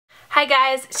Hi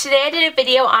guys, today I did a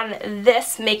video on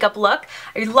this makeup look.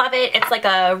 I love it. It's like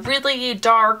a really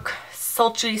dark,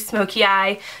 sultry, smoky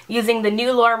eye using the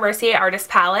new Laura Mercier Artist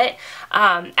Palette.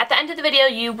 At the end of the video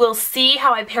you will see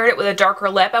how I paired it with a darker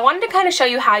lip. I wanted to kind of show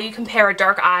you how you compare a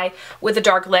dark eye with a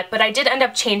dark lip, but I did end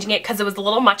up changing it because it was a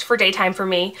little much for daytime for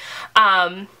me.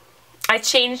 I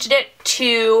changed it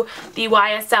to the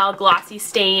YSL Glossy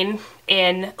Stain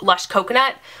in Lush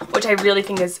Coconut, which I really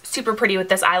think is super pretty with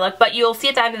this eye look, but you'll see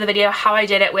at the end of the video how I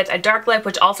did it with a dark lip,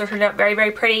 which also turned out very,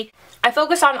 very pretty. I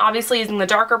focused on obviously using the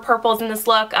darker purples in this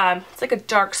look. It's like a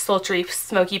dark, sultry,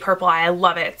 smoky purple eye. I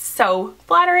love it. It's so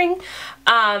flattering.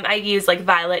 I use like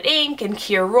Violet Ink and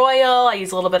Kir Royal. I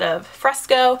use a little bit of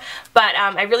Fresco, but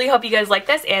I really hope you guys like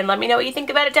this and let me know what you think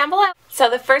about it down below. So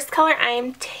the first color I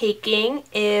am taking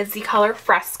is the color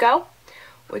Fresco,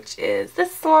 which is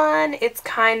this one. It's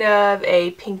kind of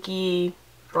a pinky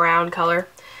brown color.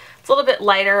 It's a little bit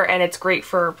lighter and it's great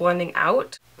for blending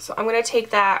out. So I'm going to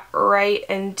take that right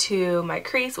into my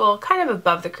crease, well, kind of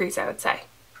above the crease, I would say.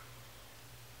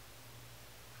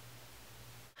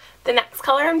 The next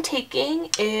color I'm taking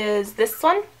is this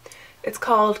one. It's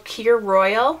called Kir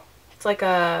Royal. It's like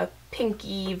a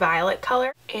pinky violet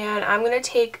color. And I'm going to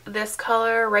take this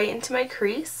color right into my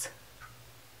crease.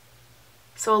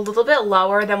 So a little bit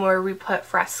lower than where we put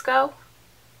Fresco.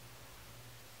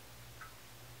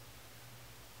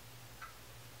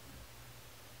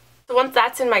 So once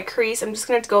that's in my crease, I'm just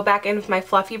going to go back in with my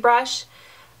fluffy brush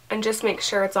and just make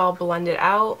sure it's all blended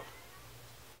out.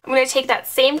 I'm going to take that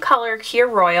same color, Kir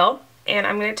Royal, and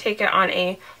I'm going to take it on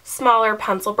a smaller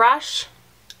pencil brush.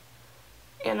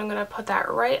 And I'm going to put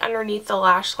that right underneath the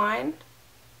lash line.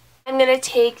 I'm going to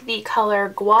take the color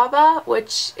Guava,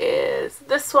 which is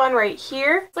this one right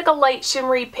here. It's like a light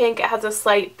shimmery pink. It has a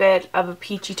slight bit of a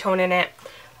peachy tone in it.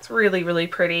 It's really, really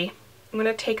pretty. I'm going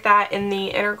to take that in the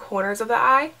inner corners of the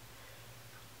eye.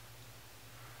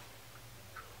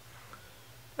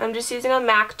 I'm just using a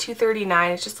MAC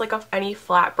 239. It's just like any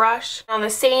flat brush. On the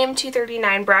same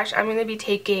 239 brush, I'm going to be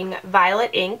taking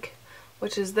Violet Ink,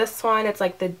 which is this one. It's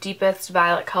like the deepest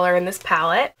violet color in this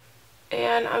palette.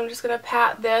 And I'm just going to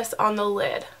pat this on the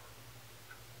lid.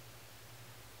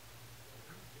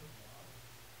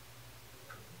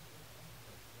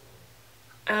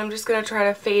 And I'm just going to try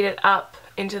to fade it up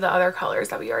into the other colors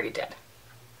that we already did.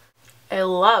 I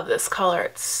love this color.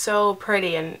 It's so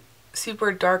pretty and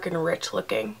super dark and rich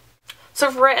looking.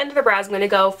 So for right under the brows, I'm going to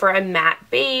go for a matte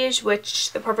beige,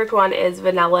 which the perfect one is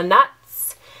Vanilla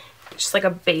Nuts. Just like a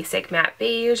basic matte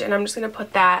beige. And I'm just going to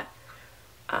put that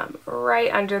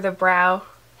right under the brow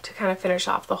to kind of finish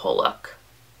off the whole look.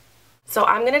 So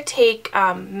I'm going to take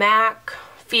MAC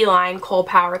Feline Kohl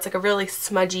Power. It's like a really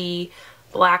smudgy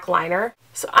black liner.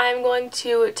 So I'm going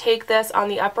to take this on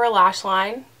the upper lash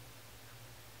line.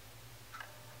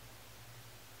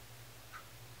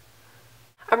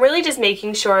 I'm really just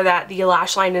making sure that the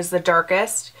lash line is the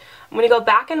darkest. I'm going to go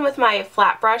back in with my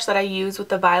flat brush that I use with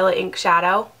the Violet Ink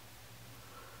shadow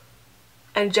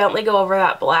and gently go over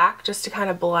that black just to kind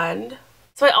of blend.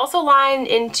 So I also lined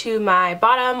into my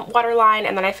bottom waterline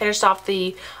and then I finished off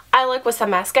the eye look with some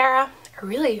mascara. I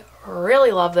really,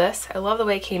 really love this. I love the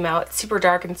way it came out. It's super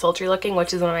dark and sultry looking,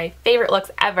 which is one of my favorite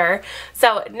looks ever.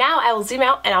 So now I will zoom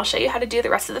out and I'll show you how to do the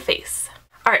rest of the face.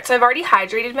 Alright, so I've already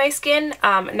hydrated my skin.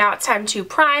 Now it's time to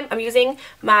prime. I'm using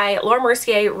my Laura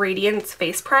Mercier Radiance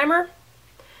Face Primer.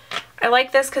 I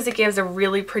like this because it gives a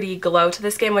really pretty glow to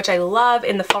the skin, which I love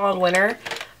in the fall and winter.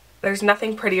 There's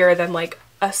nothing prettier than like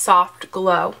a soft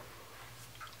glow.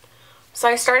 So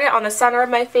I start it on the center of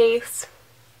my face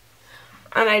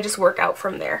and I just work out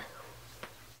from there.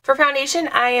 For foundation,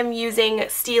 I am using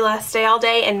Stila Stay All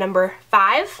Day in number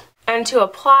 5. And to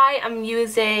apply, I'm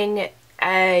using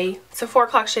a Sephora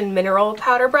Collection mineral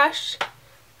powder brush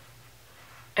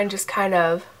and just kind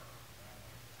of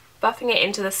buffing it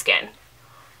into the skin.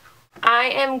 I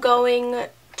am going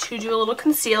to do a little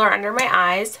concealer under my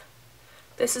eyes.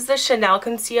 This is the Chanel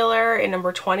concealer in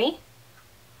number 20.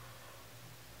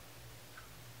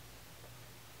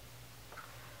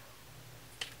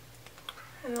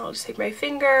 And I'll just take my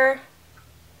finger.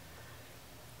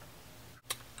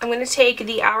 I'm going to take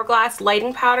the Hourglass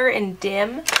Lighting Powder in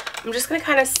Dim. I'm just going to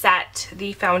kind of set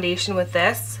the foundation with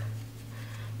this.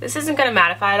 This isn't going to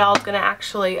mattify at all. It's going to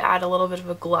actually add a little bit of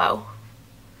a glow.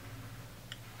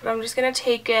 But I'm just going to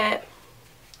take it,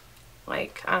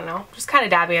 like, I don't know, just kind of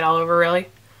dabbing it all over really.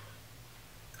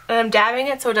 And I'm dabbing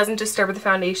it so it doesn't disturb the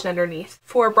foundation underneath.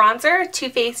 For bronzer, Too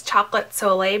Faced Chocolate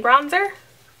Soleil bronzer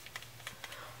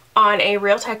on a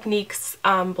Real Techniques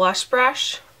blush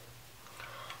brush.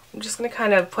 I'm just going to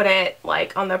kind of put it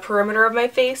like on the perimeter of my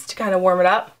face to kind of warm it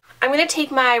up. I'm going to take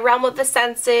my Realm of the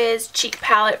Senses cheek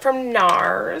palette from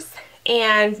NARS.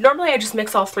 And normally I just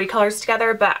mix all three colors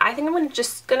together, but I think I'm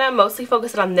just going to mostly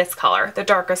focus it on this color, the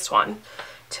darkest one,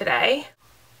 today.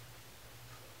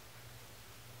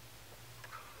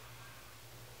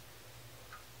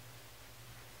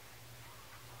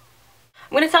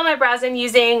 I'm going to fill my brows in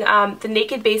using the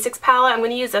Naked Basics palette. I'm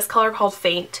going to use this color called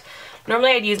Faint.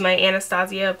 Normally I'd use my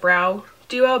Anastasia Brow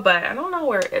Duo, but I don't know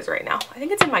where it is right now. I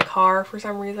think it's in my car for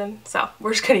some reason, so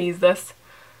we're just going to use this.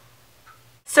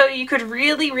 So you could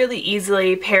really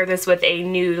easily pair this with a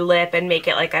nude lip and make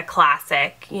it like a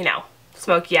classic, you know,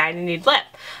 smoky eye and nude lip.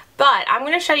 But I'm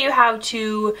going to show you how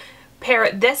to pair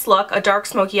this look, a dark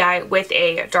smoky eye, with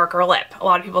a darker lip. A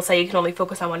lot of people say you can only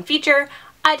focus on one feature.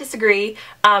 I disagree.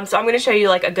 So I'm going to show you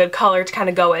like a good color to kind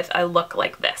of go with a look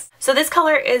like this. So this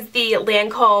color is the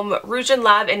Lancome Rouge in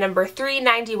Love in number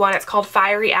 391. It's called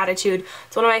Fiery Attitude.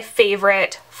 It's one of my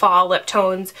favorite fall lip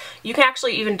tones. You can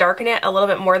actually even darken it a little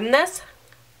bit more than this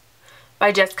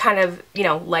by just kind of, you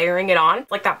know, layering it on.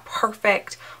 Like that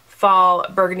perfect fall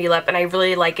burgundy lip, and I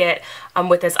really like it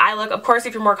with this eye look. Of course,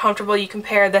 if you're more comfortable, you can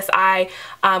pair this eye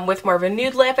with more of a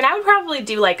nude lip, and I would probably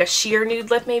do like a sheer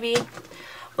nude lip maybe.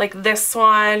 Like this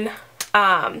one.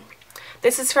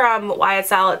 This is from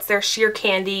YSL. It's their sheer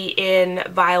candy in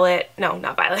violet. No,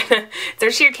 not violet. It's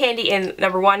their sheer candy in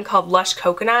number 1 called Lush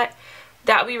Coconut.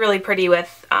 That would be really pretty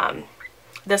with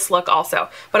this look also.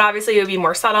 But obviously it would be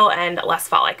more subtle and less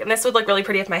phallic. And this would look really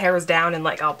pretty if my hair was down and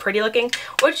like all pretty looking,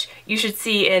 which you should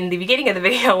see in the beginning of the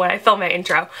video when I film my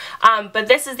intro. But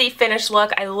this is the finished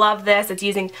look. I love this. It's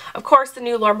using, of course, the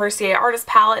new Laura Mercier Artist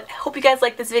Palette. I hope you guys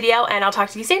like this video, and I'll talk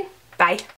to you soon. Bye.